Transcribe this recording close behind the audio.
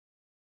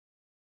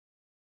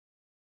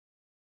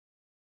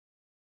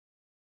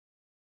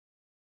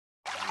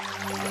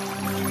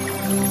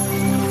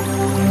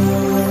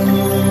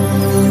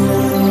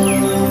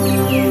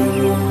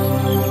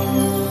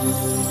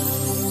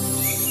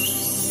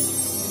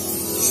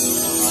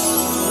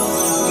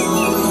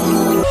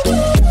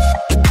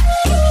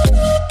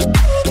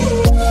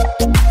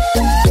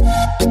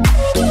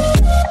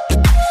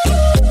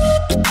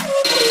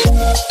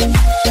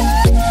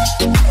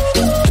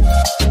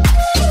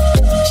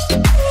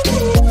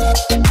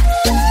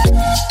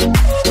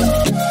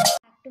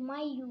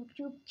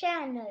YouTube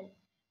channel.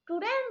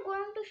 Today I'm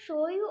going to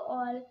show you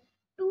all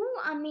two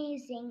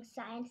amazing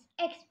science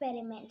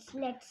experiments.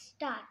 Let's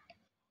start.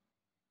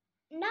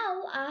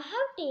 Now I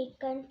have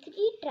taken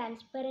three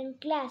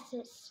transparent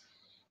glasses.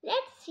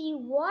 Let's see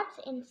what's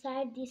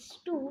inside these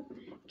two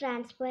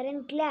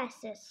transparent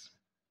glasses.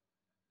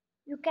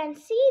 You can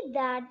see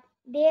that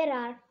there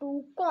are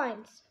two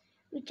coins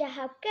which I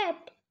have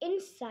kept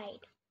inside.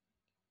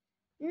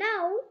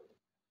 Now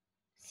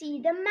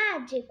see the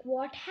magic,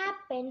 what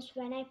happens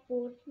when I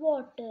pour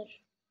water.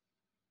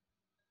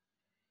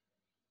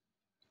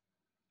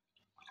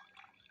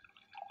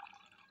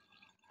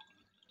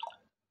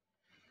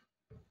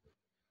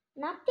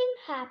 Nothing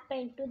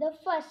happened to the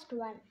first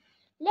one.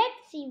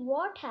 Let's see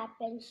what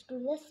happens to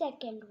the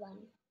second one.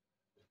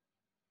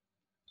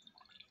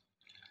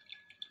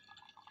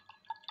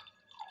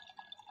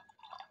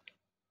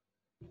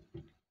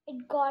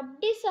 It got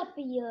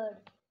disappeared.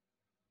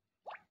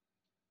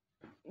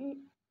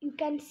 You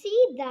can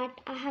see that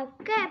I have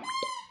kept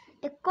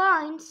the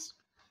coins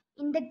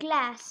in the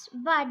glass,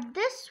 but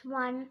this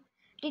one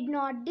did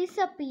not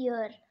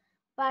disappear,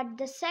 but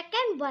the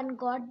second one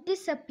got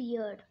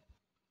disappeared.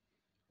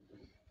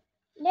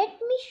 Let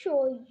me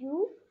show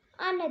you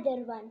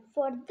another one.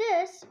 For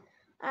this,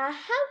 I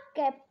have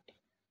kept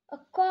a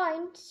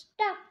coin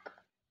stuck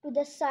to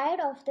the side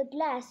of the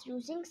glass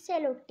using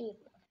sellotape.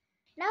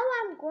 Now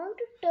I am going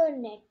to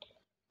turn it.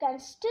 You can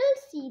still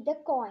see the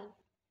coin.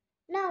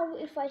 Now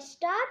if I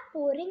start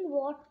pouring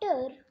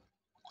water,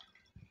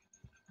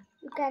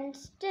 you can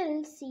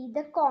still see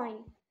the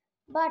coin.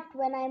 But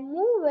when I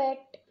move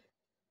it,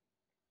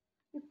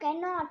 you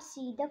cannot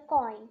see the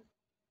coin.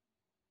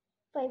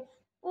 If I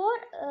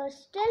pour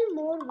still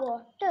more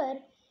water,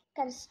 you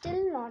can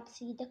still not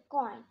see the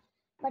coin.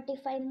 But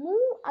if I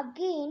move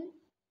again,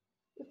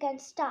 you can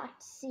start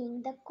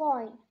seeing the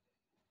coin.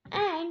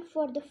 And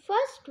for the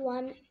first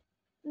one,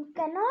 you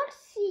cannot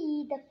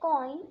see the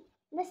coin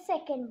in the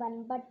second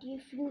one. But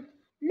if you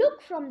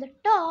look from the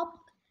top,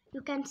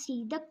 you can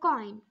see the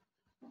coin.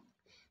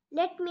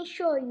 Let me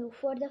show you.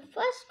 For the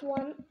first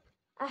one,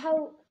 I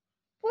have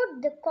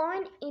put the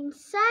coin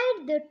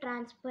inside the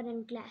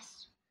transparent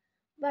glass.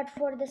 But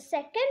for the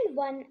second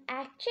one,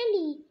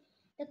 actually,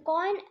 the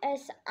coin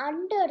is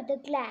under the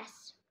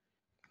glass.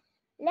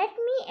 Let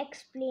me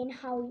explain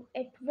how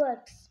it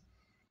works.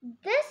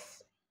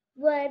 This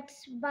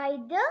works by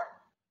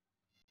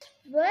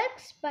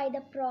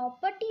the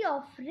property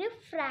of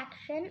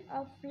refraction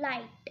of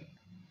light.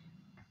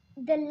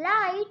 The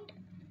light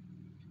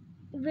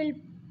will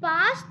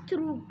pass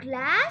through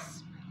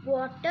glass,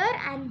 water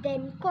and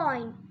then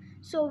coin.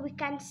 So we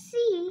can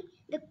see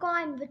the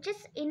coin which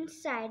is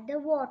inside the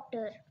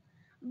water.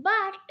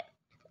 But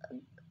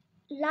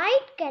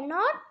light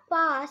cannot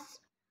pass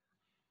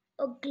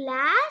a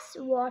glass,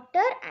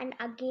 water and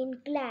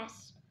again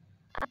glass.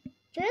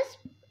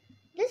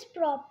 This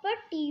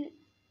property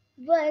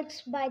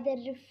works by the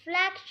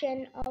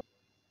refraction of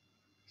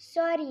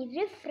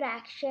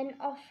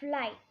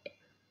light.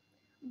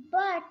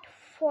 But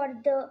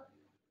for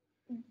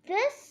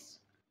this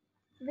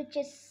which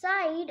is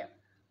side,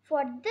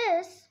 for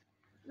this,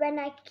 when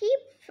I keep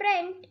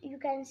front, you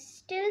can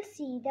still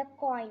see the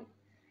coin,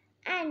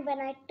 and when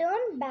I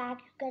turn back,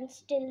 you can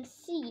still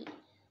see.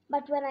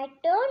 But when I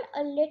turn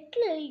a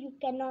little, you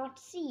cannot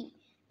see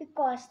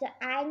because the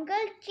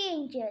angle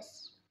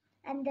changes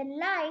and the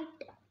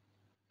light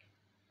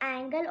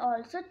angle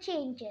also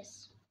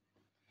changes.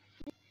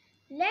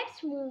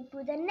 Let's move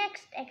to the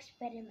next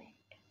experiment.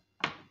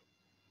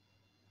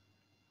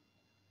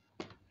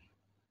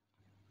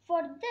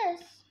 For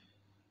this,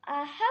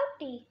 I have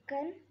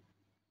taken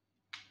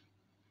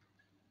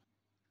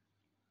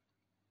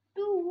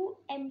two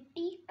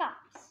empty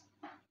cups.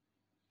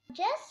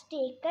 Just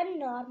taken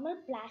normal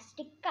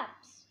plastic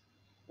cups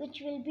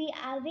which will be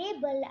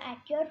available at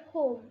your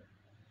home.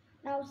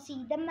 Now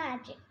see the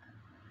magic.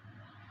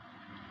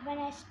 When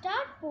I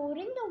start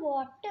pouring the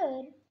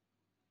water,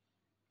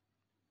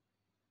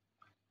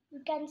 you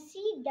can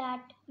see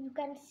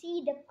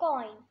the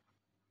coin.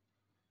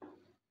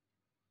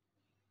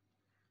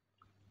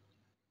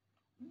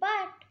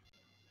 But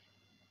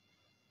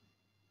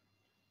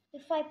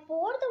if I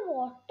pour the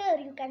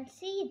water, you can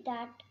see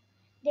that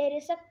there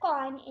is a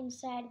coin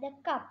inside the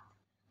cup.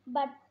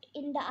 But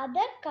in the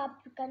other cup,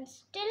 you can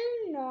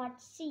still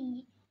not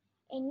see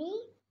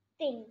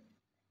anything.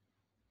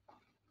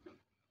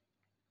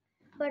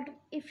 But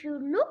if you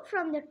look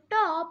from the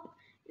top,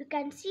 you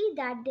can see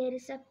that there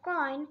is a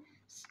coin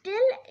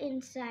still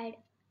inside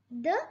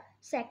the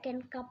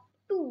second cup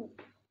too.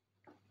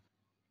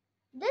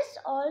 This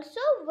also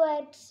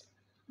works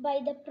by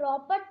the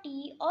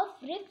property of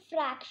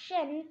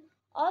refraction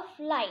of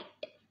light.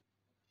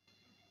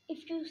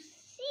 If you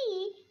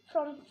see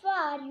from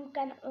far, you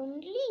can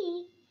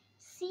only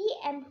see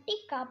empty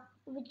cup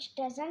which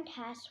doesn't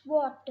has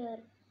water.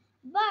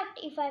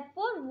 But if I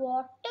pour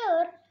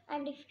water,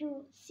 and if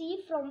you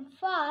see from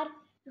far,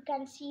 you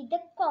can see the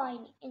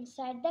coin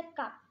inside the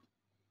cup.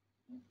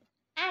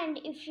 And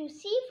if you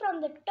see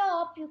from the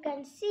top, you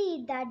can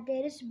see that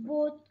there is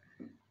both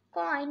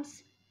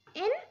coins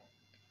in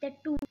the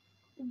two.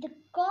 The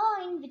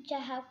coin which I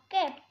have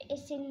kept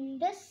is in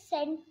the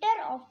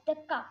center of the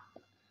cup.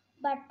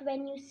 But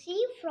when you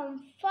see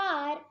from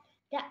far,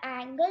 the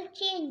angle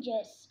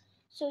changes.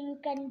 So you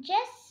can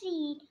just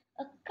see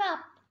a cup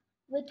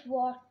with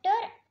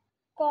water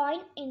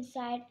coin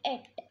inside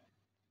it.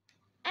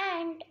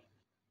 And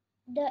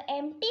the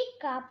empty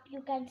cup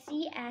you can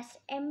see as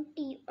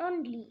empty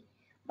only.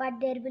 But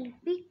there will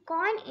be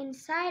coin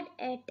inside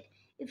it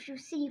if you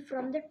see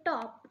from the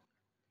top.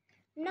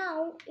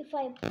 Now, if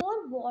I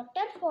pour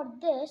water for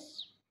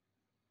this,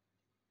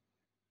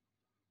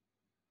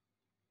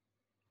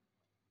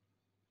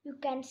 you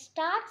can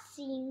start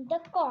seeing the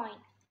coin.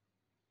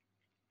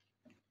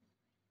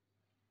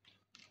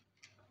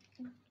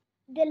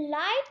 The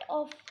light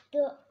of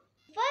the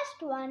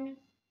first one,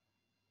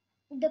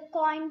 the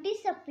coin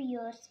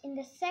disappears. In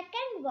the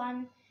second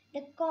one,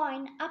 the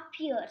coin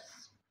appears.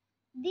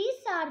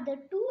 These are the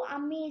two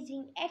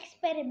amazing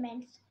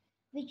experiments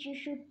which you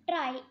should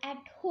try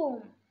at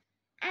home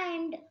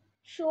and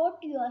show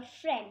to your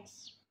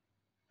friends.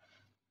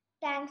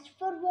 Thanks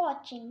for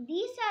watching.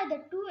 These are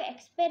the two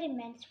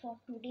experiments for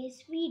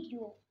today's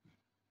video.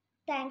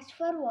 Thanks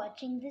for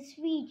watching this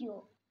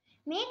video.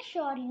 Make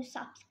sure you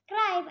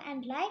subscribe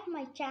and like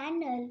my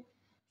channel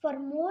for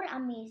more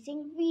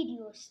amazing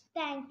videos.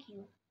 Thank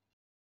you.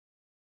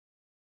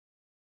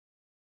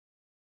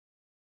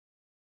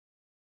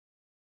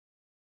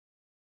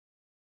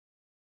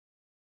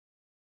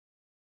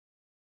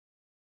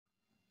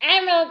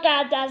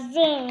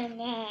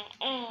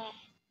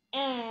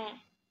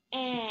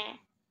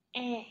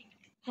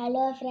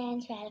 Hello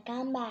friends,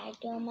 welcome back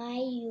to my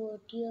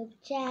YouTube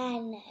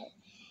channel.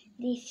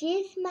 This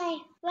is my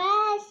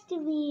first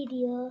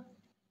video.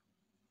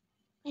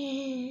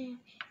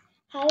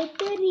 How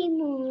to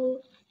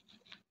remove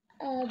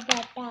a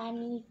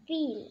batani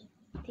peel.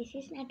 This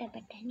is not a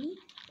batani.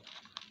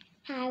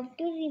 How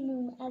to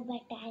remove a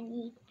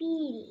batani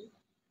peel.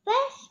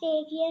 First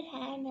take your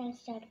hand and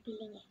start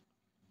peeling it.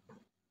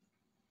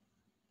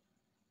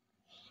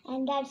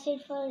 And that's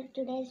it for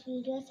today's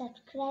video.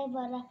 Subscribe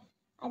or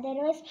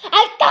otherwise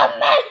I'll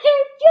come and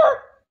hit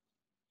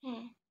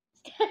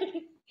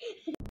you.